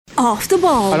Off the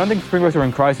Ball. I don't think Springboks are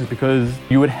in crisis because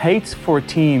you would hate for a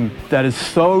team that is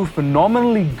so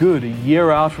phenomenally good a year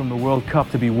out from the World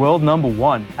Cup to be world number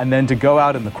one and then to go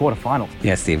out in the quarterfinals.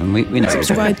 Yeah, Stephen, we know.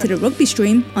 Subscribe to the rugby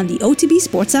stream on the OTB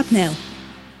Sports app now.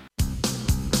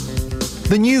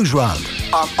 The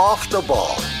Newsround on Off the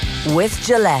Ball. With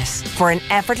Gillette, for an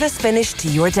effortless finish to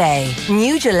your day.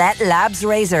 New Gillette Labs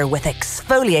razor with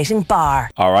exfoliating bar.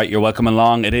 All right, you're welcome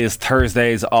along. It is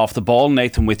Thursdays Off the Ball.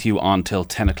 Nathan with you until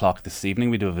 10 o'clock this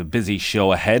evening. We do have a busy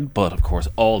show ahead, but of course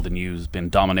all the news has been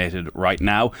dominated right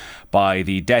now by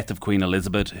the death of Queen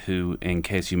Elizabeth, who, in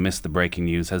case you missed the breaking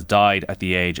news, has died at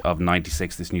the age of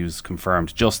 96. This news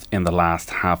confirmed just in the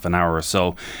last half an hour or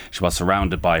so. She was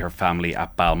surrounded by her family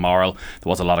at Balmoral.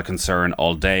 There was a lot of concern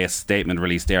all day. A statement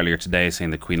released earlier today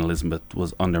saying that Queen Elizabeth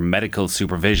was under medical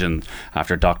supervision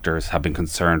after doctors have been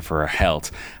concerned for her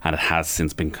health, and it has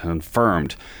since been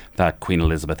confirmed that Queen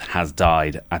Elizabeth has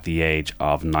died at the age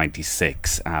of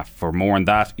 96. For more on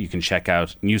that, you can check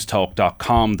out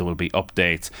newstalk.com. There will be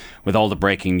updates with all the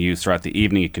breaking news throughout the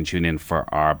evening. You can tune in for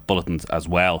our bulletins as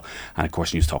well. And of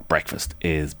course, Newstalk Breakfast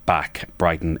is back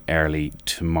bright and early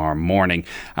tomorrow morning.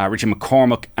 Richie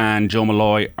McCormack and Joe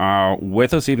Molloy are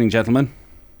with us. Evening, gentlemen.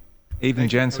 Evening,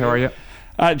 gents. How are you?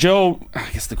 Joe, I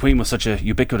guess the Queen was such a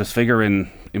ubiquitous figure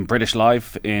in British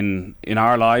life, in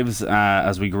our lives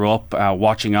as we grew up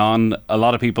watching on. A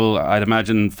lot of people, I'd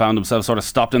imagine, found themselves sort of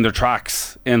stopped in their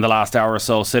tracks in the last hour or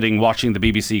so, sitting watching the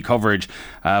BBC coverage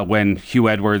when Hugh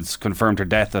Edwards confirmed her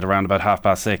death at around about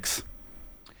 6:30.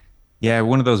 Yeah,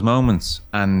 one of those moments.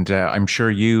 And I'm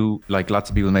sure you, like lots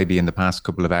of people maybe in the past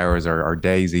couple of hours or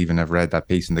days even, have read that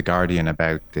piece in The Guardian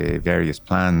about the various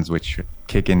plans which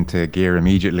kick into gear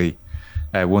immediately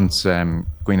once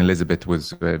Queen Elizabeth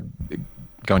was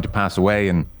going to pass away.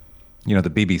 And, you know,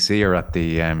 the BBC are at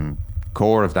the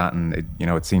core of that. And,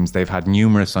 it seems they've had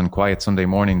numerous on quiet Sunday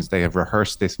mornings. They have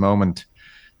rehearsed this moment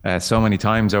so many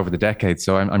times over the decades.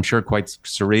 So I'm sure quite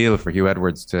surreal for Hugh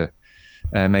Edwards to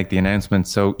make the announcement.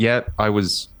 So yeah, I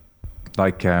was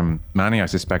like Manny, I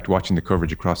suspect, watching the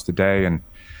coverage across the day, and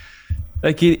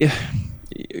like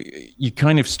you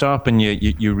kind of stop and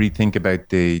you rethink about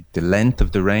the length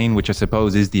of the reign, which I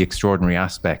suppose is the extraordinary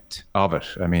aspect of it.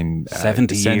 I mean,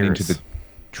 70 years to the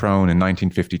throne in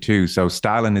 1952. So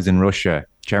Stalin is in Russia,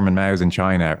 Chairman Mao's in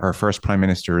China, our first prime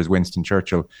minister is Winston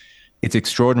Churchill. It's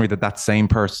extraordinary that same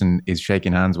person is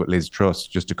shaking hands with Liz Truss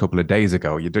just a couple of days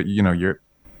ago. You're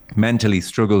mentally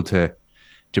struggle to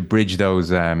bridge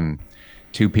those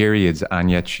two periods,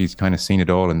 and yet she's kind of seen it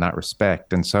all in that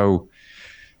respect. And so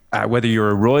whether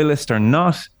you're a royalist or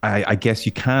not, I guess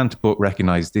you can't but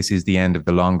recognise this is the end of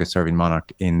the longest serving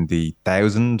monarch in the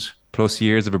 1,000+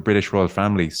 years of a British royal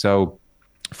family. So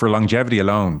for longevity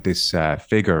alone, this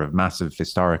figure of massive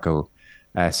historical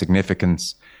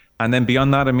significance. And then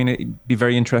beyond that, I mean, it'd be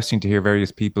very interesting to hear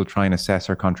various people try and assess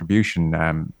her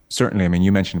contribution. Certainly, I mean,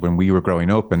 you mentioned when we were growing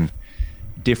up, and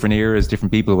different eras,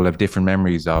 different people will have different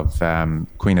memories of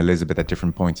Queen Elizabeth at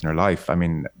different points in her life. I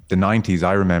mean, the 90s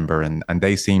I remember, and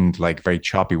they seemed like very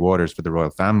choppy waters for the royal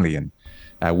family. And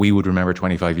we would remember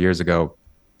 25 years ago,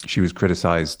 she was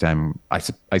criticised,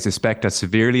 I suspect, as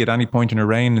severely at any point in her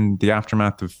reign in the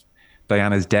aftermath of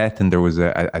Diana's death. And there was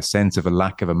a sense of a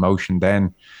lack of emotion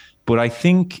then. But I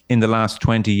think in the last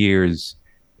 20 years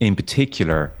in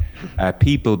particular,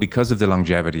 people, because of the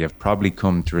longevity, have probably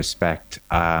come to respect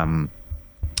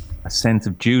a sense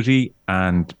of duty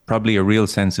and probably a real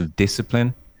sense of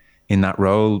discipline in that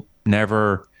role.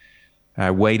 Never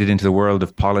waded into the world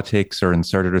of politics or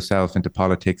inserted herself into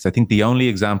politics. I think the only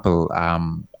example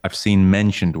I've seen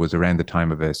mentioned was around the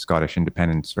time of a Scottish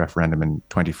independence referendum in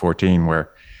 2014,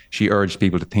 where she urged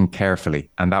people to think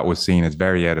carefully. And that was seen as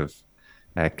very out of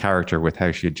character with how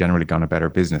she had generally gone about her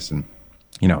business. And,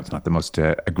 it's not the most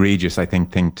egregious, I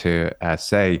think, thing to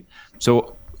say.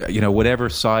 So, whatever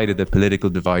side of the political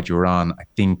divide you're on, I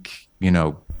think,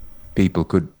 people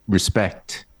could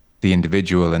respect the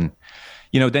individual. And,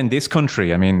 then this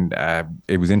country, I mean,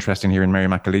 it was interesting hearing Mary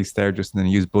McAleese there just in the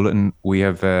news bulletin. We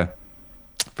have a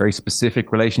very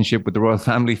specific relationship with the royal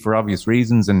family for obvious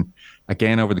reasons. And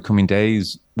again, over the coming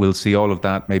days, we'll see all of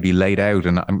that maybe laid out.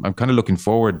 And I'm kind of looking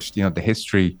forward, the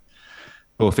history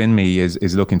buff in me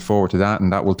is looking forward to that.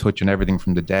 And that will touch on everything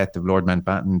from the death of Lord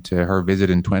Mountbatten to her visit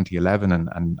in 2011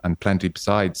 and plenty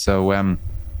besides. So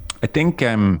I think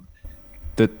the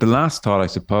last thought I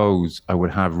suppose I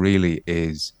would have really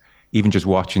is even just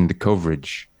watching the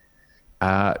coverage.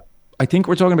 I think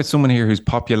we're talking about someone here whose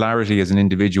popularity as an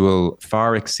individual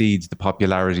far exceeds the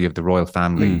popularity of the royal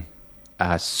family,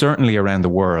 certainly around the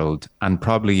world and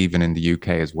probably even in the UK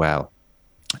as well.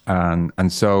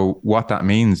 And so what that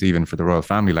means even for the royal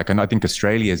family, like, and I think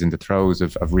Australia is in the throes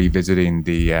of revisiting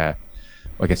the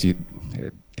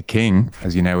king,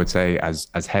 as you now would say, as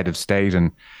head of state,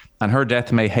 and her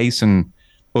death may hasten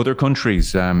other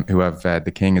countries who have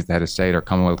the king as the head of state, or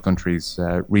Commonwealth countries,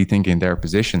 rethinking their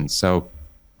positions. So,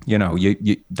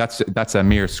 that's a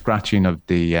mere scratching of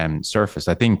the surface.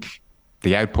 I think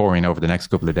the outpouring over the next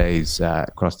couple of days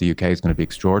across the UK is going to be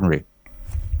extraordinary.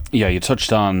 Yeah, you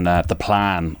touched on the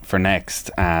plan for next,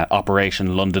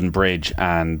 Operation London Bridge,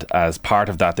 and as part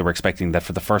of that, they were expecting that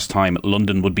for the first time,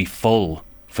 London would be full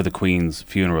for the Queen's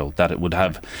funeral, that it would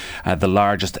have the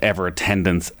largest ever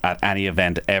attendance at any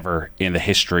event ever in the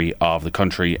history of the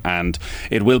country. And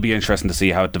it will be interesting to see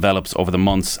how it develops over the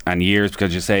months and years,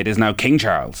 because you say it is now King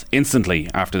Charles instantly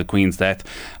after the Queen's death.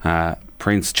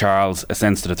 Prince Charles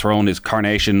ascends to the throne. His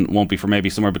coronation won't be for maybe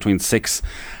somewhere between 6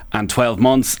 and 12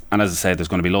 months. And as I said, there's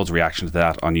going to be loads of reaction to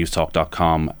that on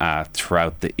newstalk.com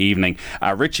throughout the evening.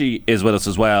 Richie is with us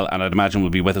as well, and I'd imagine will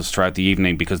be with us throughout the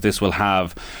evening, because this will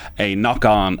have a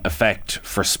knock-on effect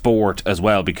for sport as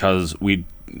well, because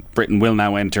Britain will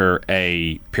now enter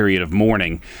a period of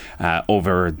mourning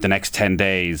over the next 10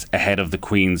 days ahead of the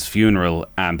Queen's funeral,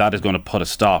 and that is going to put a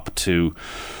stop to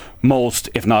most,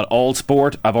 if not all,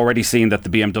 sport. I've already seen that the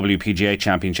BMW PGA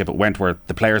Championship at Wentworth,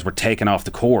 the players were taken off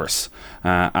the course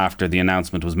after the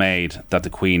announcement was made that the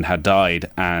Queen had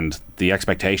died, and the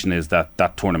expectation is that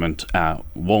that tournament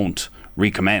won't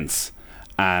recommence.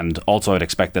 And also I'd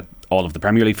expect that all of the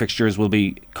Premier League fixtures will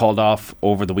be called off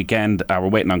over the weekend. We're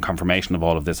waiting on confirmation of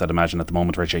all of this, I'd imagine, at the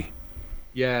moment, Richie.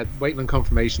 Yeah, waiting on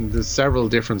confirmation. There's several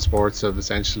different sports have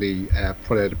essentially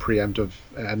put out a preemptive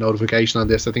notification on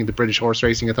this. I think the British Horse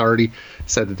Racing Authority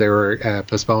said that they were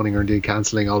postponing or indeed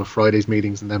cancelling all of Friday's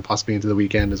meetings and then possibly into the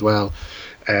weekend as well.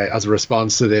 As a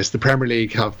response to this, the Premier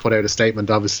League have put out a statement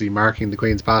obviously marking the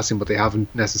Queen's passing, but they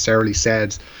haven't necessarily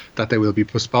said that they will be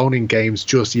postponing games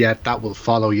just yet. That will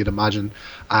follow, you'd imagine.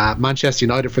 Manchester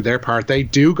United, for their part, they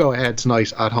do go ahead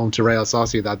tonight at home to Real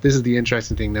Sociedad. This is the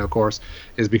interesting thing now, of course,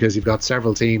 is because you've got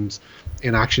several teams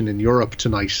in action in Europe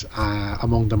tonight,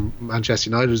 among them Manchester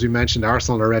United, as we mentioned.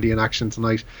 Arsenal already in action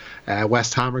tonight.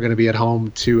 West Ham are going to be at home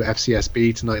to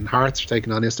FCSB tonight, and Hearts are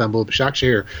taking on Istanbul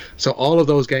Başakşehir. So all of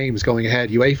those games going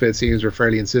ahead. UEFA, it seems, were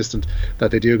fairly insistent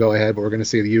that they do go ahead, but we're going to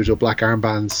see the usual black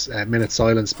armbands, minute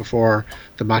silence before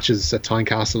the matches at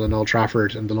Tynecastle and Old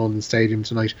Trafford and the London Stadium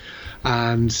tonight.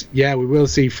 And yeah, we will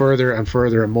see further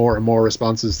and more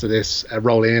responses to this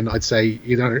roll in. I'd say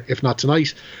either, if not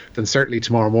tonight, then certainly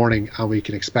tomorrow morning, and we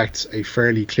can expect a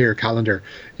fairly clear calendar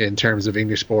in terms of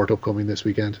English sport upcoming this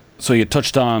weekend. So you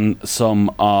touched on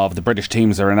some of the British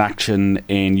teams that are in action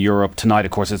in Europe tonight.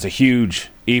 Of course, it's a huge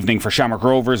evening for Shamrock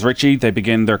Rovers, Richie. They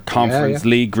begin their Conference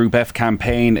League Group F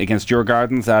campaign against Your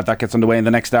Gardens. That gets underway in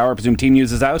the next hour. I presume Team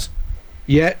News is out?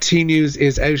 Yeah, team news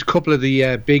is out. A couple of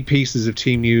the big pieces of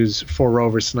team news for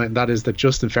Rovers tonight, and that is that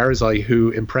Justin Ferazai, who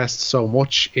impressed so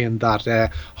much in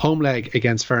that home leg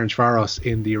against Ferencváros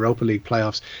in the Europa League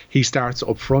playoffs, he starts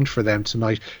up front for them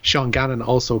tonight. Sean Gannon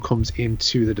also comes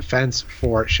into the defence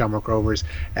for Shamrock Rovers.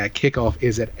 Kickoff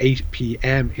is at 8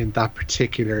 p.m. in that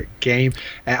particular game.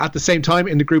 At the same time,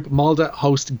 in the group, Molde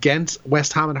host Ghent.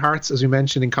 West Ham and Hearts, as we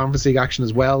mentioned, in Conference League action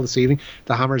as well this evening.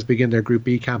 The Hammers begin their Group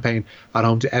B campaign at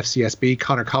home to FCSB.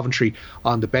 Conor Coventry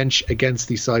on the bench against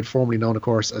the side formerly known, of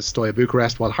course, as Steaua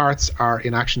Bucharest, while Hearts are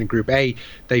in action in Group A.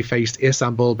 They faced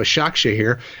Istanbul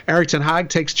Başakşehir. Erik ten Hag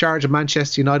takes charge of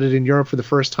Manchester United in Europe for the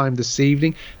first time this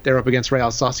evening. They're up against Real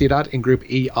Sociedad in Group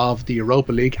E of the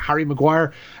Europa League. Harry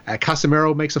Maguire,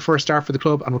 Casemiro makes a first start for the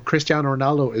club, and Cristiano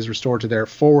Ronaldo is restored to their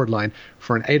forward line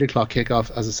for an 8 o'clock kickoff.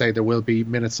 As I say, there will be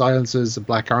minute silences and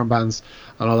black armbands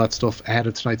and all that stuff ahead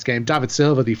of tonight's game. David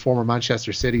Silva, the former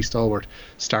Manchester City stalwart,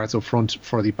 starts up front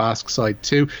for the Basque side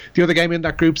too. The other game in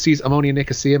that group sees Omonia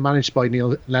Nicosia, managed by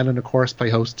Neil Lennon, of course, play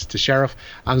host to Sheriff,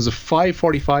 and there's a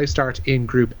 5:45 start in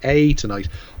Group A tonight.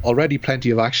 Already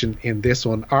plenty of action in this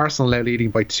one. Arsenal now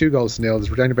leading by 2-0.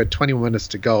 We're down about 21 minutes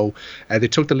to go. They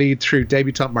took the lead through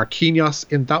debutant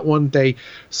Marquinhos. In that one, they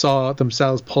saw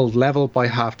themselves pulled level by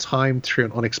half time through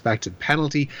an unexpected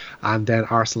penalty, and then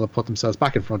Arsenal put themselves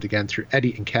back in front again through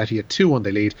Eddie Nketiah. 2-1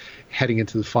 they lead heading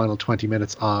into the final 20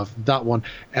 minutes of that one.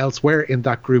 Elsewhere in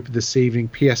that group this evening,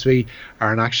 PSV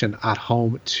are in action at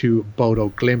home to Bodo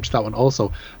Glimt. That one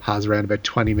also has around about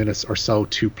 20 minutes or so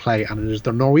to play, and it is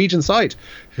the Norwegian side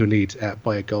who lead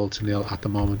by a 1-0 at the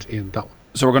moment in that one.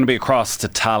 So we're going to be across to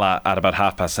Tala at about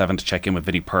 7:30 to check in with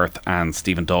Vinnie Perth and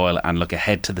Stephen Doyle and look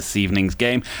ahead to this evening's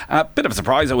game. A bit of a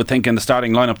surprise, I would think, in the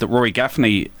starting lineup that Rory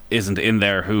Gaffney isn't in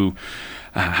there, who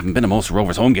haven't been in most of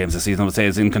Rovers' home games this season. I would say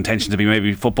is in contention to be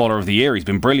maybe Footballer of the Year. He's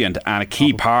been brilliant and a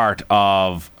key part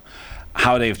of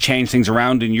how they've changed things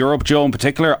around in Europe, Joe, in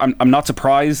particular. I'm not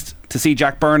surprised to see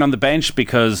Jack Byrne on the bench,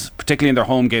 because particularly in their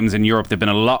home games in Europe, they've been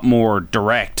a lot more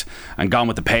direct and gone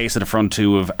with the pace of the front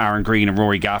two of Aaron Green and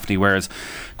Rory Gaffney, whereas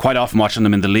quite often watching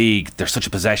them in the league, they're such a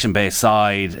possession based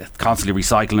side, constantly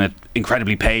recycling it,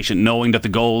 incredibly patient, knowing that the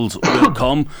goals will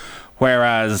come,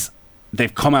 whereas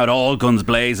they've come out all guns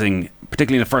blazing,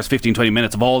 particularly in the first 15-20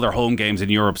 minutes of all their home games in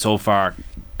Europe so far,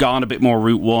 gone a bit more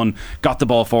route one, got the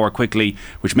ball forward quickly,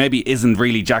 which maybe isn't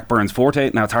really Jack Byrne's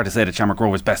forte. Now, it's hard to say that Shamrock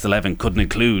Rovers' best 11 couldn't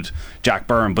include Jack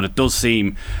Byrne, but it does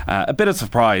seem a bit of a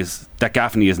surprise that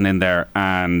Gaffney isn't in there,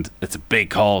 and it's a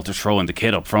big call to throw in the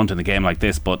kid up front in a game like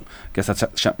this, but I guess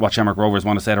that's what Shamrock Rovers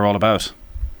want to say they're all about.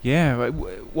 Yeah,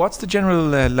 what's the general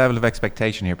level of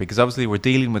expectation here? Because obviously we're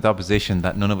dealing with opposition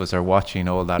that none of us are watching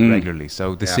all that regularly.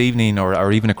 So this evening,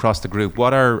 or even across the group,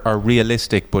 what are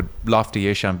realistic but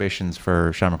lofty-ish ambitions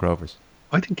for Shamrock Rovers?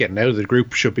 I think getting out of the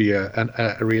group should be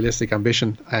a realistic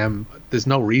ambition. There's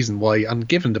no reason why, and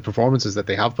given the performances that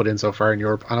they have put in so far in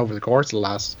Europe and over the course of the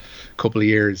last couple of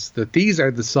years, that these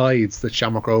are the sides that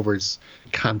Shamrock Rovers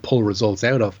can pull results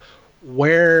out of.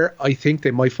 Where I think they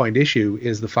might find issue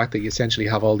is the fact that you essentially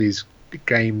have all these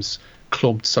games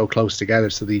clumped so close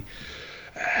together. So the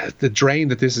drain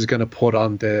that this is going to put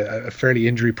on the fairly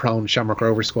injury-prone Shamrock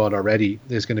Rovers squad already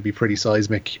is going to be pretty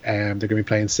seismic. They're going to be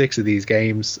playing 6 of these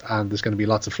games, and there's going to be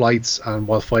lots of flights, and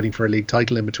while fighting for a league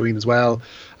title in between as well,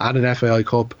 and an FAI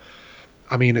Cup.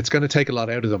 I mean, it's going to take a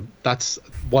lot out of them. That's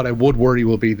what I would worry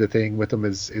will be the thing with them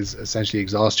is essentially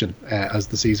exhaustion as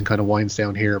the season kind of winds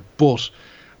down here. But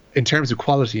in terms of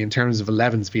quality, in terms of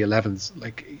 11s v 11s,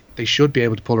 like, they should be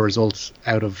able to pull a result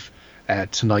out of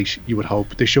tonight, you would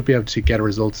hope. They should be able to get a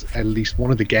result at least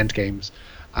one of the Ghent games,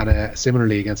 and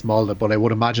similarly against Molde. But I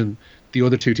would imagine the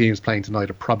other two teams playing tonight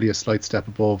are probably a slight step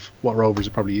above what Rovers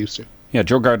are probably used to. Yeah,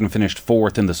 Joe Garden finished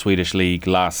 4th in the Swedish League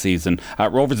last season.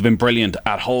 Rovers have been brilliant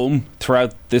at home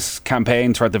throughout this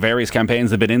campaign, throughout the various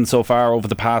campaigns they've been in so far over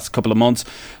the past couple of months.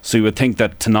 So you would think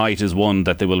that tonight is one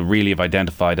that they will really have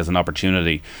identified as an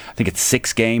opportunity. I think it's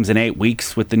 6 games in 8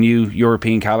 weeks with the new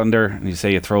European calendar. And you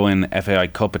say you throw in FAI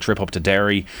Cup, a trip up to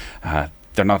Derry.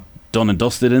 They're not done and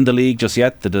dusted in the league just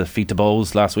yet. The defeat to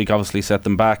Bowes last week obviously set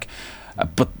them back.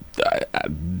 But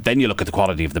then you look at the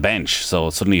quality of the bench. So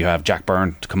suddenly you have Jack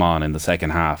Byrne to come on in the second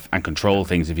half and control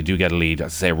things if you do get a lead.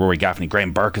 As I say, Rory Gaffney,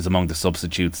 Graham Burke is among the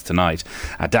substitutes tonight.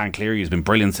 Dan Cleary, who's been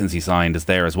brilliant since he signed, is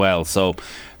there as well. So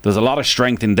there's a lot of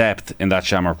strength in depth in that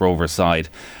Shamrock Rovers side.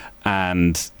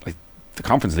 And the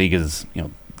Conference League is,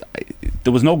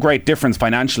 there was no great difference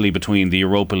financially between the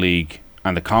Europa League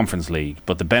and the Conference League,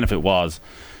 but the benefit was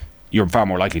you're far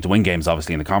more likely to win games,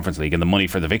 obviously, in the Conference League, and the money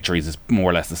for the victories is more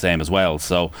or less the same as well.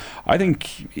 So I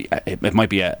think it might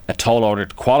be a tall order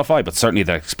to qualify, but certainly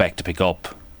they expect to pick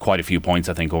up quite a few points,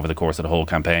 I think, over the course of the whole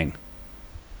campaign.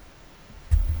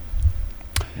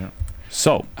 Yeah.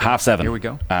 So, 7:30. Here we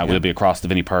go. We'll be across to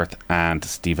Vinnie Perth and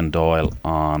Stephen Doyle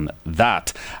on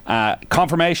that.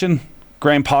 Confirmation,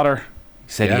 Graham Potter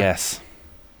said yes.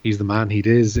 He's the man. He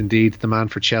is indeed the man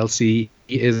for Chelsea.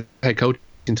 He is head coach.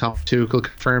 Tom Tuchel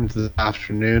confirmed this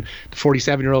afternoon. The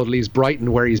 47-year-old leaves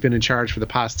Brighton, where he's been in charge for the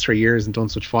past 3 years and done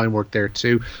such fine work there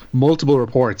too. Multiple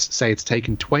reports say it's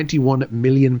taken £21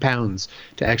 million to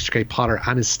extricate Potter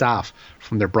and his staff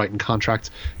from their Brighton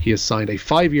contract. He has signed a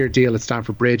 5-year deal at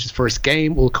Stamford Bridge. His first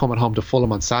game will come at home to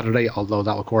Fulham on Saturday, although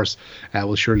that, of course,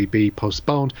 will surely be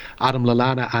postponed. Adam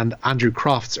Lallana and Andrew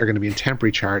Crofts are going to be in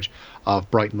temporary charge of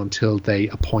Brighton until they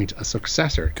appoint a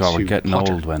successor. God, we're getting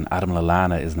Potter. old when Adam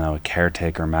Lallana is now a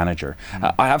caretaker manager.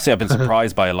 I have to say I've been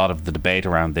surprised by a lot of the debate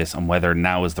around this and whether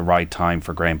now is the right time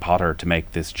for Graham Potter to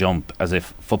make this jump, as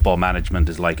if football management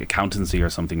is like accountancy or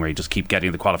something where you just keep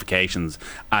getting the qualifications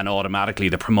and automatically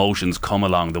the promotions come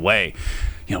along the way.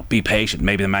 Be patient,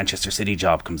 maybe the Manchester City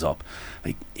job comes up.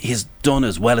 He's done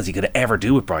as well as he could ever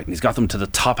do with Brighton. He's got them to the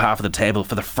top half of the table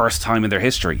for the first time in their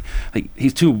history.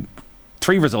 He's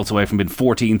 3 results away from being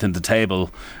 14th in the table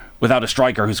without a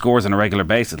striker who scores on a regular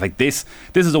basis. This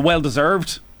is a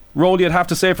well-deserved role, you'd have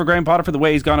to say, for Graham Potter, for the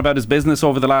way he's gone about his business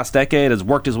over the last decade, has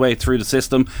worked his way through the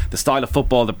system, the style of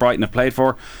football that Brighton have played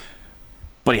for.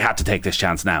 But he had to take this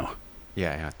chance now.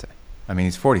 Yeah, he had to. I mean,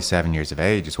 he's 47 years of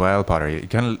age as well, Potter. He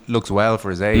kind of looks well for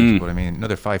his age, but I mean,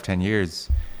 another 5-10 years,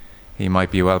 he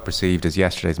might be well perceived as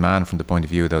yesterday's man from the point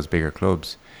of view of those bigger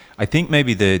clubs. I think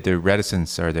maybe the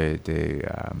reticence or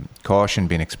the caution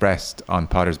being expressed on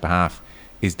Potter's behalf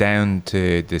is down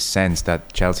to the sense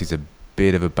that Chelsea's a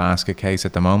bit of a basket case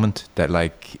at the moment, that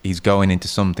like he's going into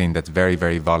something that's very,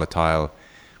 very volatile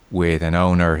with an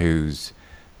owner who's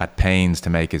at pains to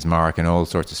make his mark in all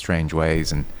sorts of strange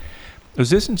ways. And I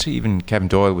was listening to even Kevin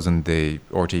Doyle was on the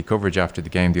RT coverage after the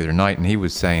game the other night, and he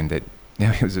was saying that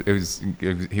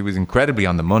he was incredibly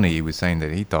on the money. He was saying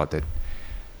that he thought that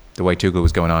the way Tuchel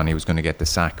was going on, he was going to get the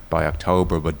sack by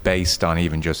October, but based on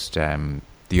even just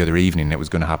the other evening, it was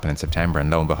going to happen in September, and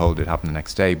lo and behold, it happened the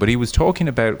next day. But he was talking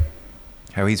about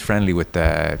how he's friendly with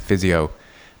the physio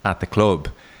at the club,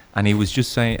 and he was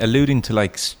just alluding to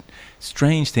like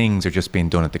strange things are just being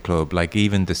done at the club, like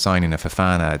even the signing of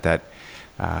Fofana, that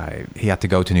he had to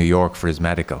go to New York for his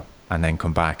medical and then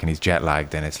come back and he's jet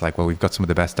lagged, and it's like, well, we've got some of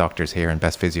the best doctors here and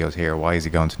best physios here, why is he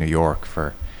going to New York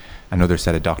for another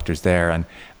set of doctors there? And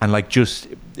like, just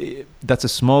that's a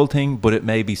small thing, but it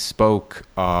maybe spoke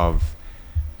of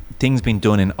things being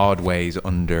done in odd ways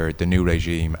under the new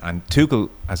regime. And Tuchel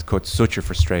has cut such a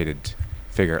frustrated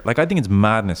figure. Like, I think it's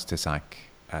madness to sack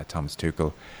Thomas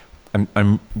Tuchel.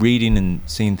 I'm reading and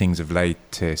seeing things of late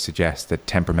to suggest that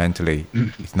temperamentally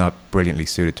he's not brilliantly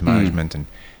suited to management. And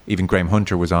even Graham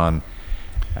Hunter was on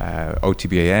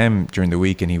OTBAM during the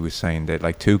week, and he was saying that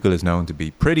like Tuchel is known to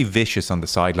be pretty vicious on the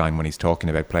sideline when he's talking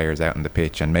about players out on the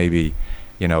pitch, and maybe,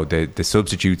 you know, the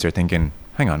substitutes are thinking,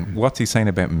 hang on, what's he saying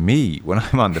about me when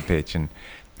I'm on the pitch? And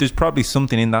there's probably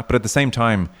something in that, but at the same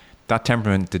time, that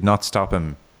temperament did not stop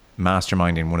him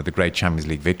masterminding one of the great Champions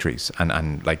League victories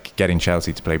and like getting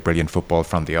Chelsea to play brilliant football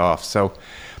from the off. So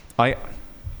I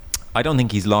don't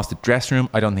think he's lost the dressing room.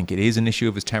 I don't think it is an issue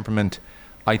of his temperament.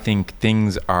 I think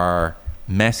things are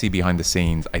messy behind the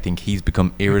scenes. I think he's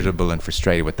become irritable and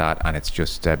frustrated with that, and it's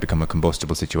just become a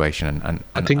combustible situation, and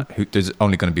I think there's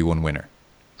only going to be one winner.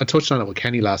 I touched on it with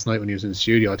Kenny last night when he was in the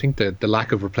studio. I think the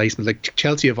lack of replacement, like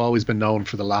Chelsea have always been known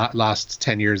for the last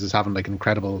 10 years as having like an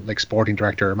incredible like sporting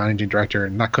director or managing director,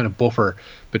 and that kind of buffer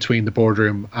between the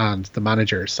boardroom and the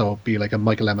manager. So be like a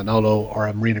Michael Lemanolo or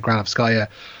a Marina Granovskaya,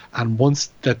 and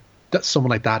once that someone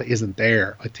like that isn't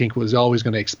there, I think was always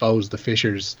going to expose the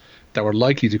fissures that were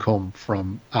likely to come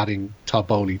from adding Todd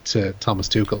Bowley to Thomas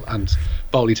Tuchel, and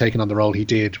Bowley taking on the role he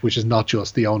did, which is not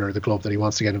just the owner of the club, that he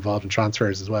wants to get involved in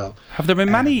transfers as well. Have there been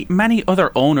many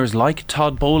other owners like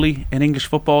Todd Bowley in English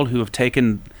football who have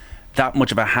taken that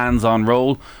much of a hands-on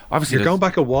role? Obviously, you're going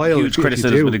back a while. Huge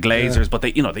criticism with the Glazers, but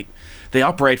they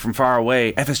operate from far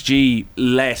away. FSG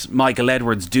let Michael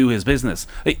Edwards do his business.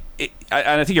 And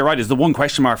I think you're right, is the one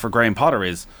question mark for Graham Potter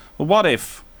is, well, what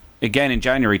if, again in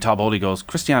January, Todd Bowley goes,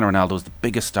 Cristiano Ronaldo is the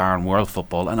biggest star in world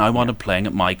football and I want him playing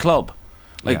at my club?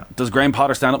 Does Graham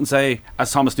Potter stand up and say,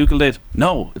 as Thomas Tuchel did,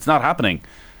 no, it's not happening?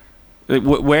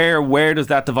 Where does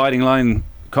that dividing line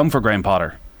come for Graham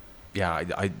Potter? Yeah,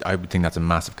 I would think that's a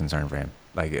massive concern for him.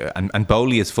 Like, and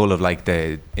Bowley is full of like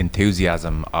the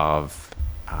enthusiasm of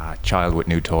a child with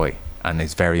new toy, and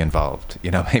is very involved.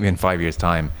 You know, maybe in 5 years'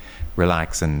 time,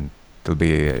 relax and there'll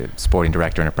be a sporting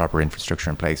director and a proper infrastructure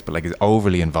in place. But like, he's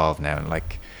overly involved now, and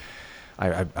like,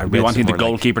 I read wanting the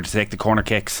goalkeeper to take the corner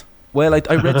kicks. Well,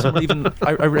 I read somewhere even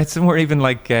I read somewhere even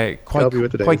like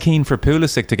quite keen for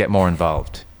Pulisic to get more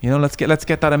involved. You know, let's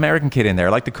get that American kid in there. I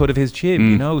like the cut of his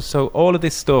chin. You know, so all of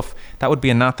this stuff that would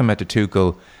be anathema to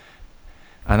Tuchel.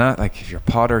 And like, if you're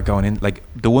Potter going in, like,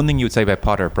 the one thing you would say about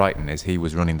Potter at Brighton is he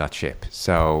was running that ship.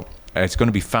 So it's going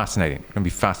to be fascinating. It's going to be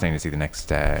fascinating to see the next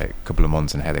couple of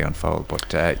months and how they unfold.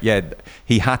 But yeah,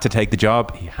 he had to take the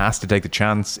job. He has to take the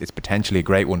chance. It's potentially a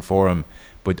great one for him.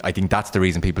 But I think that's the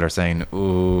reason people are saying,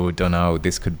 oh, don't know,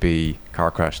 this could be car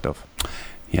crash stuff.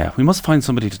 Yeah, we must find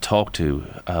somebody to talk to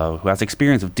who has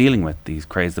experience of dealing with these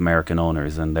crazed American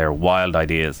owners and their wild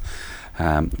ideas.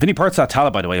 Vinny Perth's at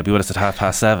Tala, by the way. He'll be with us at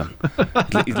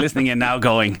 7:30. He's listening in now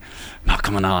going, I'm not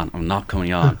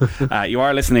coming on. You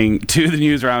are listening to the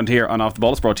news round here on Off the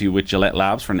Ball. It's brought to you with Gillette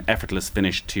Labs for an effortless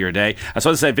finish to your day. So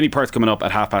as I said, Vinny Perth's coming up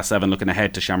at 7:30, looking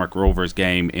ahead to Shamrock Rovers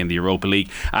game in the Europa League.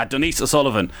 Denise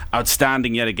O'Sullivan,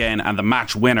 outstanding yet again, and the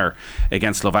match winner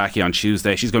against Slovakia on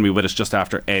Tuesday. She's going to be with us just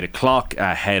after 8 o'clock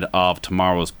ahead of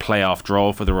tomorrow's playoff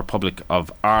draw for the Republic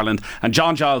of Ireland. And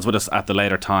John Giles with us at the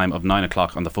later time of 9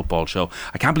 o'clock on the Football Show.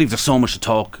 I can't believe there's so much to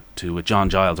talk to with John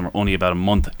Giles, and we're only about a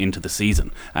month into the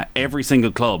season. Every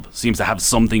single club seems to have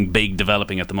something big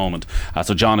developing at the moment.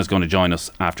 So John is going to join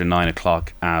us after 9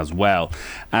 o'clock as well.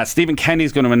 Stephen Kenny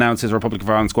is going to announce his Republic of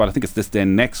Ireland squad. I think it's this day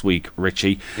next week,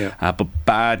 Richie. Yeah. But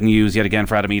bad news yet again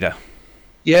for Adam Ida.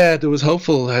 Yeah, there was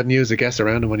hopeful news, I guess,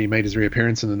 around him when he made his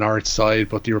reappearance in the Norwich side,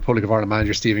 but the Republic of Ireland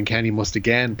manager Stephen Kenny must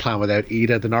again plan without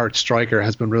Ida. The Norwich striker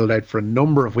has been ruled out for a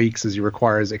number of weeks as he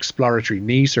requires exploratory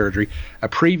knee surgery. A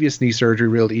previous knee surgery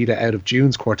ruled Ida out of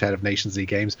June's quartet of Nations League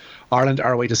games. Ireland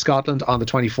are away to Scotland on the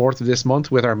 24th of this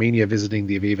month, with Armenia visiting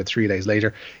the Aviva 3 days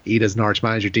later. Ida's Norwich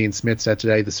manager Dean Smith said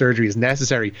today the surgery is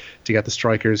necessary to get the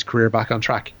striker's career back on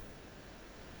track.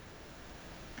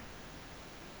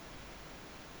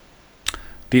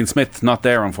 Dean Smith not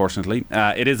there, unfortunately.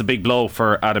 It is a big blow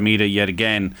for Adam Ida yet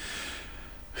again,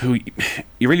 who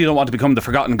you really don't want to become the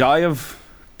forgotten guy of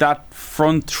that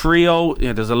front trio.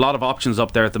 There's a lot of options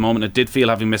up there at the moment. It did feel,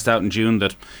 having missed out in June,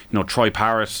 that Troy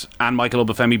Parrott and Michael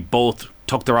Obafemi both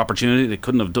took their opportunity. They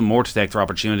couldn't have done more to take their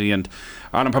opportunity, and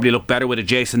Ireland probably look better with a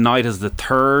Jason Knight as the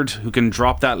third, who can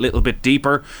drop that little bit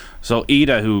deeper. So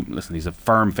Ida, who, listen, he's a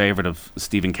firm favourite of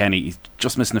Stephen Kenny, he's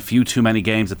just missing a few too many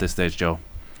games at this stage, Joe.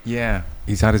 Yeah,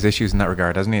 he's had his issues in that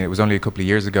regard, hasn't he? It was only a couple of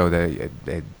years ago that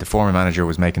the former manager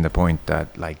was making the point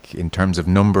that, like, in terms of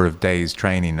number of days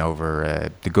training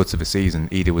over the guts of a season,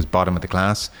 Ida was bottom of the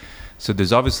class. So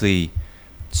there's obviously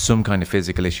some kind of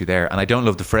physical issue there. And I don't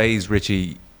love the phrase,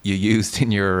 Richie, you used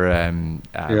in your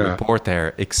report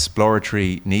there,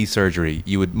 exploratory knee surgery.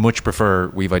 You would much prefer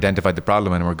we've identified the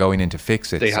problem and we're going in to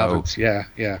fix it. They haven't, yeah.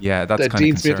 Yeah, that's kind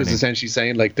Dean of Smith concerning. is essentially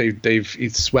saying, like,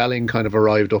 its swelling kind of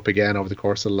arrived up again over the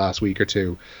course of the last week or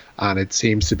two, and it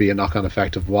seems to be a knock-on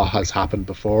effect of what has happened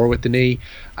before with the knee.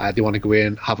 They want to go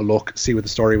in, have a look, see what the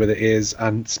story with it is,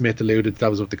 and Smith alluded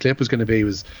that was what the clip was going to be, he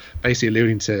was basically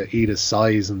alluding to Ida's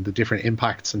size and the different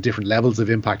impacts and different levels of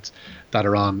impact that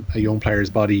are on a young player's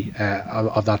body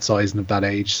of that size and of that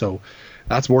age. So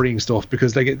that's worrying stuff,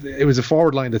 because like it was a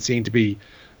forward line that seemed to be,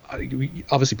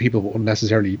 obviously people wouldn't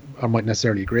necessarily or might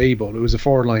necessarily agree, but it was a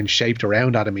forward line shaped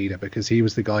around Adam Ida, because he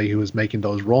was the guy who was making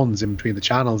those runs in between the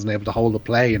channels and able to hold the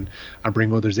play and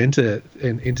bring others into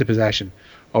possession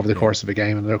over the course of a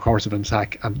game and the course of an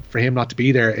attack. And for him not to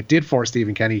be there, it did force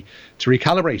Stephen Kenny to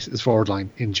recalibrate his forward line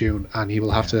in June, and he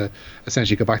will have to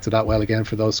essentially go back to that well again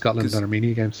for those Scotland and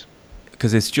Armenia games.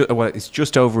 Because it's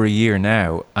just over a year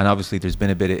now, and obviously there's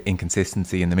been a bit of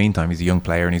inconsistency in the meantime. He's a young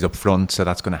player and he's up front, so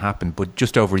that's going to happen. But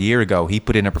just over a year ago, he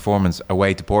put in a performance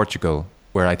away to Portugal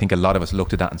where I think a lot of us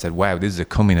looked at that and said, wow, this is a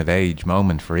coming of age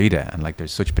moment for Ida, and like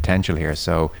there's such potential here.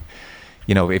 So,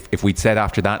 if we'd said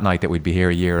after that night that we'd be here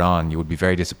a year on, you would be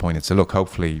very disappointed. So look,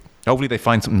 hopefully they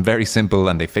find something very simple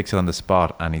and they fix it on the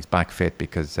spot and he's back fit,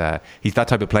 because he's that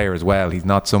type of player as well. He's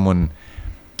not someone...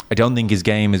 I don't think his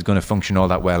game is going to function all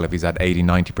that well if he's at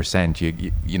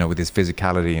 80-90%. You know, with his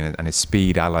physicality and his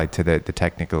speed allied to the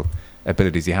technical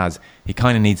abilities he has, he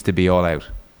kind of needs to be all out.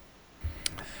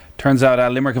 Turns out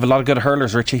Limerick have a lot of good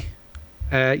hurlers, Richie.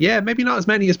 Yeah, maybe not as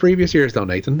many as previous years though,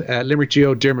 Nathan. Limerick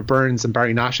Geo, Dermot Burns and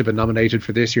Barry Nash have been nominated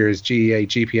for this year's GEA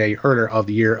GPA Hurler of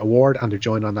the Year award, and they're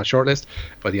joined on that shortlist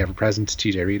by the ever-present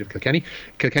TJ Reid of Kilkenny.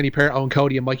 Kilkenny pair Owen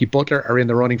Cody and Mikey Butler are in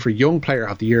the running for Young Player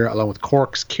of the Year, along with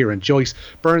Cork's Kieran Joyce.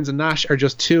 Burns and Nash are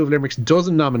just two of Limerick's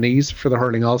dozen nominees for the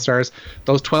Hurling All-Stars.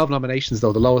 Those 12 nominations,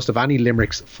 though, the lowest of any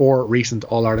Limerick's 4 recent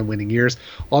All-Ireland winning years.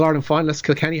 All-Ireland finalists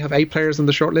Kilkenny have 8 players on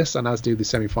the shortlist, and as do the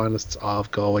semi-finalists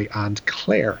of Galway and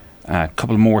Clare. A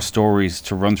couple more stories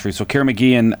to run through. So Ciara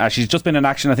McGeehan, she's just been in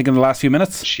action, I think, in the last few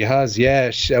minutes. She has,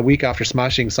 yeah. A week after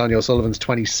smashing Sonia O'Sullivan's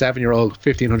 27-year-old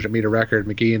 1500 metre record,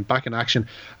 McGeehan back in action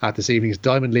at this evening's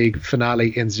Diamond League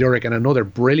finale in Zurich, and another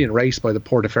brilliant race by the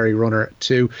Portaferry runner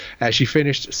too. She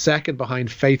finished second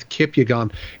behind Faith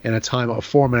Kipyegon in a time of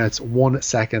 4 minutes 1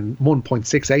 second,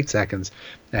 1.68 seconds.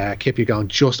 Kipyegon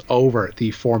just over the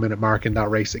 4 minute mark in that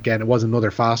race. Again, it was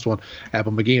another fast one, but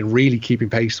McGeehan really keeping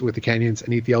pace with the Kenyans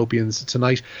and Ethiopians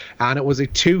tonight. And it was a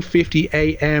 2:50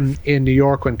 a.m. in New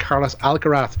York when Carlos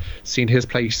Alcaraz seen his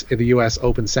place in the US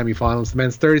Open semi-finals. The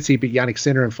men's third seed beat Yannick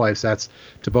Sinner in 5 sets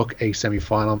to book a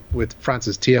semi-final with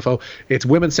Francis Tiafoe. It's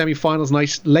women's semi-finals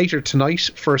night later tonight.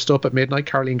 First up at midnight,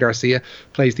 Caroline Garcia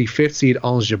plays the 5th seed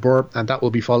Ons Jabeur, and that will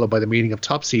be followed by the meeting of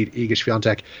top seed Iga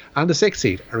Swiatek and the 6th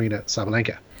seed Aryna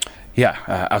Sabalenka.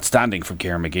 Yeah, outstanding from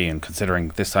Ciara McGeehan, considering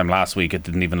this time last week it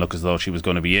didn't even look as though she was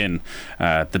going to be in.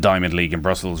 The Diamond League in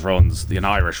Brussels runs an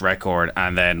Irish record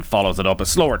and then follows it up a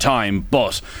slower time,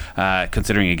 but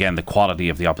considering again the quality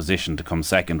of the opposition to come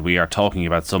second, we are talking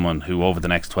about someone who over the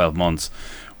next 12 months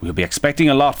we'll be expecting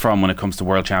a lot from when it comes to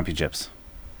World Championships.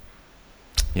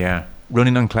 Yeah,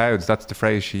 running on clouds, that's the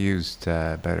phrase she used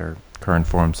about her current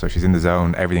form. So she's in the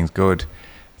zone, everything's good.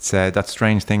 It's that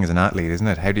strange thing as an athlete, isn't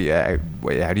it? How do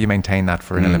you maintain that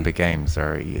for an Olympic Games?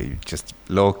 Or you just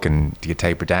look, and do you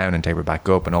taper down and taper back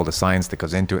up, and all the science that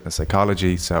goes into it and the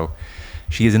psychology? So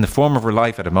she is in the form of her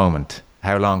life at the moment.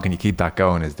 How long can you keep that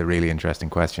going is the really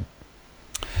interesting question.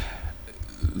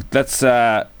 let's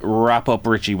wrap up,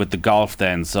 Richie, with the golf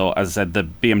then. So, as I said, the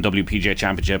BMW PGA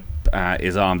Championship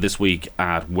is on this week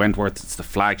at Wentworth. It's the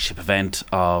flagship event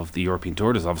of the European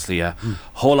Tour. There's obviously a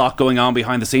whole lot going on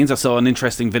behind the scenes. I saw an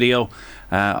interesting video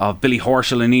of Billy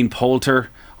Horschel and Ian Poulter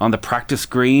on the practice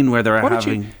green where they're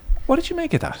having... What did you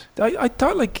make of that? I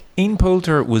thought like Ian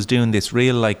Poulter was doing this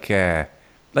real like a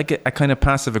kind of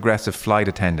passive aggressive flight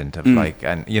attendant of like,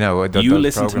 and you know, you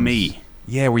listen to me.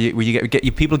 Yeah, where you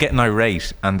get people getting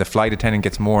irate, and the flight attendant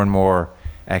gets more and more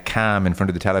calm in front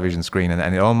of the television screen,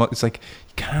 and it's like,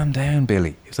 calm down,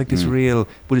 Billy. It's like this real,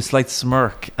 with a slight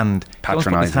smirk and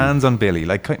patronising his hands on Billy,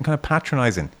 like kind of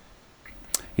patronising.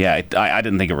 Yeah, I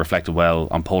didn't think it reflected well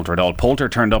on Poulter at all. Poulter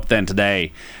turned up then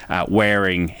today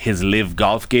wearing his Live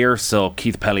golf gear. So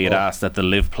Keith Pelly had asked that the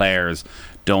Live players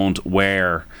don't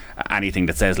wear anything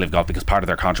that says Live Golf, because part of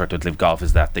their contract with Live Golf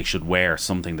is that they should wear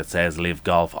something that says Live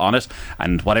Golf on it.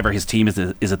 And whatever his team is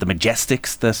it the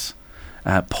Majestics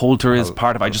that Poulter is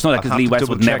part of? I just know that because Lee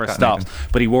Westwood never stops,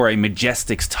 but he wore a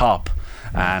Majestics top.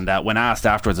 And when asked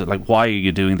afterwards, like, why are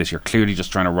you doing this? You're clearly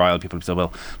just trying to rile people. He said,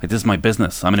 well, like, this is my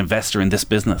business. I'm an investor in this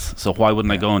business. So why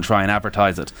wouldn't I go and try and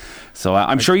advertise it? So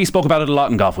I'm sure you spoke about it a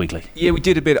lot in Golf Weekly. Yeah, we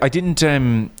did a bit. I didn't,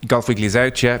 Golf Weekly is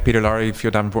out, yeah. Peter Lorre,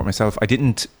 Fiona Davenport, myself. I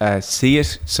didn't see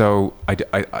it. So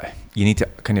you need to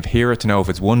kind of hear it to know if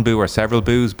it's one boo or several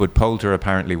boos, but Poulter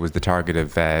apparently was the target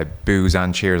of boos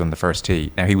and cheers on the first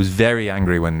tee. Now, he was very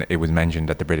angry when it was mentioned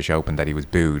at the British Open that he was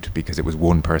booed because it was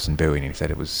one person booing. He said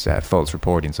it was false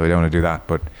reporting, so I don't want to do that.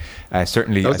 But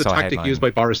certainly, that was the tactic used by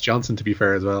Boris Johnson, to be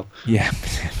fair, as well. Yeah,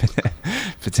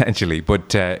 potentially.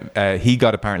 But he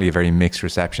got apparently a very mixed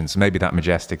reception, so maybe that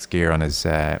Majestics gear on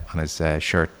his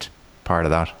shirt, part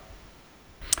of that.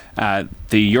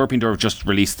 The European Tour have just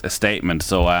released a statement.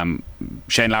 So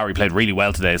Shane Lowry played really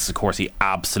well today. This is a course he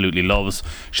absolutely loves.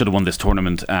 Should have won this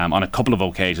tournament on a couple of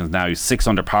occasions now. He's 6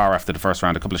 under par after the first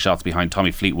round, a couple of shots behind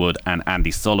Tommy Fleetwood and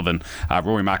Andy Sullivan.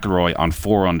 Rory McIlroy on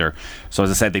 4 under. So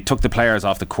as I said, they took the players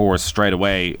off the course straight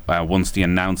away once the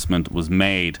announcement was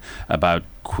made about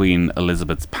Queen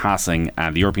Elizabeth's passing.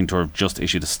 And the European Tour have just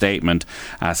issued a statement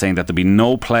saying that there'll be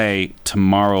no play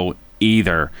tomorrow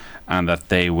either, and that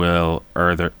they will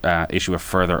issue a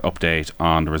further update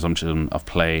on the resumption of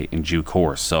play in due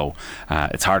course. So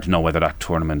it's hard to know whether that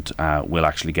tournament will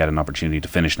actually get an opportunity to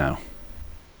finish now.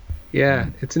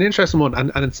 Yeah, it's an interesting one,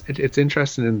 and it's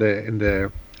interesting in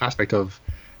the aspect of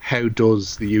how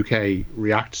does the UK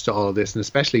react to all of this, and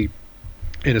especially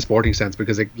in a sporting sense,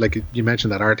 because like you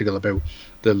mentioned that article about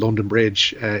the London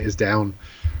Bridge is down,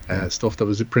 stuff that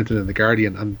was printed in the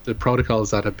Guardian, and the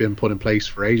protocols that have been put in place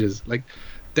for ages, like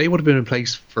they would have been in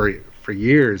place for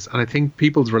years. And I think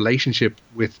people's relationship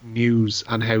with news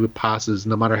and how it passes,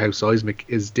 no matter how seismic,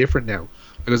 is different now.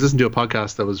 I was listening to a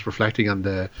podcast that was reflecting on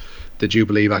the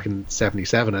Jubilee back in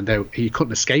 '77, and how he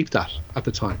couldn't escape that at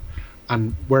the time.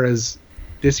 And whereas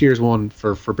this year's one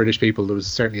for British people, there was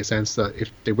certainly a sense that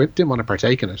if they didn't want to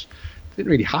partake in it, they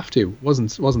didn't really have to. It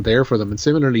wasn't there for them. And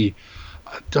similarly,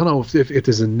 I don't know if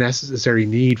there's a necessary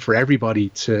need for everybody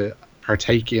to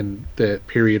partake in the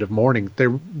period of mourning.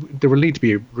 There will need to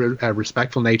be a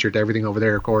respectful nature to everything over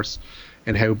there, of course,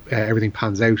 and how everything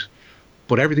pans out.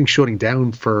 But everything shutting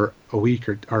down for a week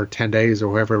or 10 days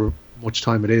or however much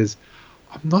time it is,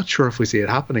 I'm not sure if we see it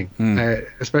happening,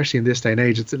 especially in this day and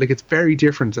age. It's very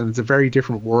different, and it's a very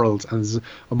different world, and there's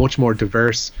a much more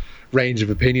diverse range of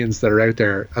opinions that are out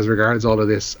there as regards all of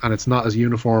this, and it's not as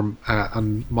uniform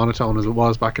and monotone as it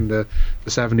was back in the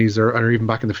 70s or even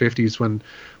back in the 50s when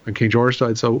King George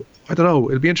died. So I don't know,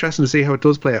 it'll be interesting to see how it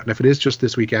does play out, and if it is just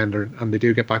this weekend and they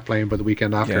do get back playing by the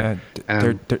weekend after.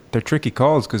 Yeah, they're tricky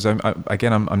calls, because I'm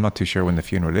not too sure when the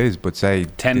funeral is, but say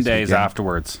 10 days weekend,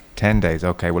 afterwards. 10 days,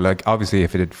 okay. Well, like obviously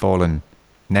if it had fallen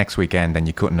next weekend, then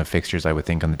you couldn't have fixtures, I would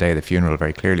think, on the day of the funeral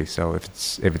very clearly. So if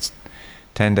it's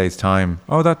 10 days time,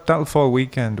 that'll fall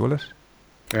weekend, will it?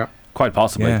 Yeah, quite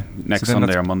possibly. Next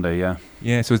Sunday or Monday.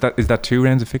 Yeah. So is that 2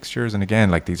 rounds of fixtures? And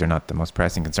again, like, these are not the most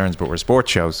pressing concerns, but we're a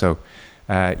sports show, so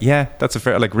that's a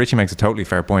fair. Like, Richie makes a totally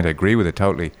fair point. I agree with it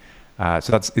totally.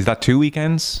 So is that 2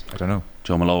 weekends? I don't know.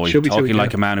 Joe Molloy talking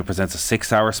like a man who presents a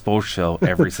 6-hour sports show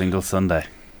every single Sunday.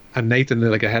 And Nathan,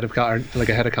 like a head of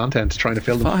content, trying to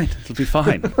fill them. It'll be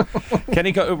fine.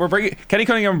 Kenny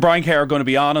Cunningham and Brian Kerr are going to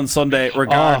be on Sunday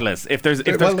regardless. If there's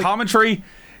commentary,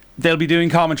 they'll be doing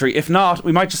commentary. If not,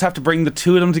 we might just have to bring the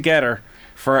two of them together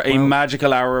for a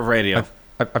magical hour of radio.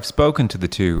 I've spoken to the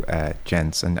two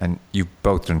gents, and you've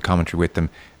both done commentary with them.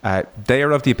 They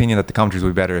are of the opinion that the commentaries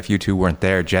would be better if you two weren't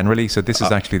there generally. So this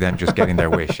is actually them just getting their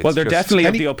wish. Well, they're definitely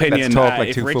of the opinion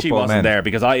if Richie wasn't there,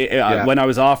 because when I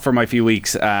was off for my few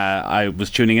weeks, I was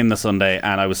tuning in the Sunday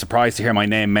and I was surprised to hear my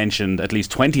name mentioned at least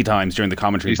 20 times during the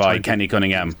commentary by Kenny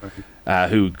Cunningham,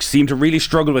 who seemed to really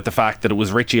struggle with the fact that it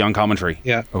was Richie on commentary.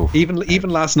 Yeah, even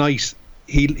last night.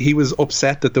 He was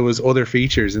upset that there was other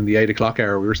features in the 8 o'clock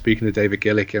hour. We were speaking to David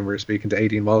Gillick and we were speaking to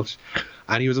Aidan Walsh,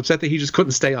 and he was upset that he just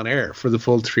couldn't stay on air for the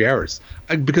full 3 hours,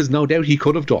 because no doubt he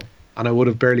could have done, and I would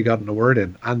have barely gotten a word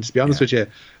in. And to be honest with you,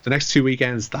 the next 2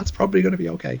 weekends, that's probably going to be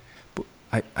okay.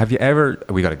 Have you ever,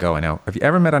 we got to go, I know, have you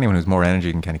ever met anyone who's more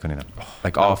energy than Kenny Cunningham?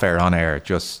 Like off air, on air,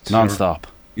 just non-stop.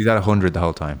 He's at 100 the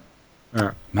whole time.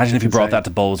 Imagine if you brought that to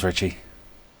bowls, Richie.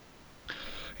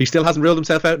 He still hasn't ruled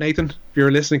himself out, Nathan. If you were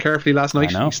listening carefully last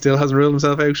night, he still hasn't ruled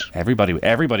himself out. Everybody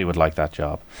would like that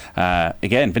job.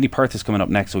 Again, Vinny Perth is coming up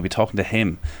next, so we'll be talking to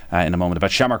him in a moment about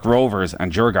Shamrock Rovers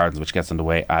and Djurgårdens, which gets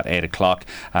underway at 8 o'clock.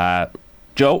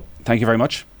 Joe, thank you very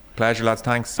much. Pleasure, lads.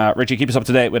 Thanks. Richie, keep us up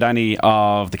to date with any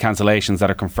of the cancellations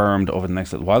that are confirmed over the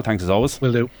next little while. Thanks as always.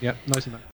 Will do. Yeah, nice enough.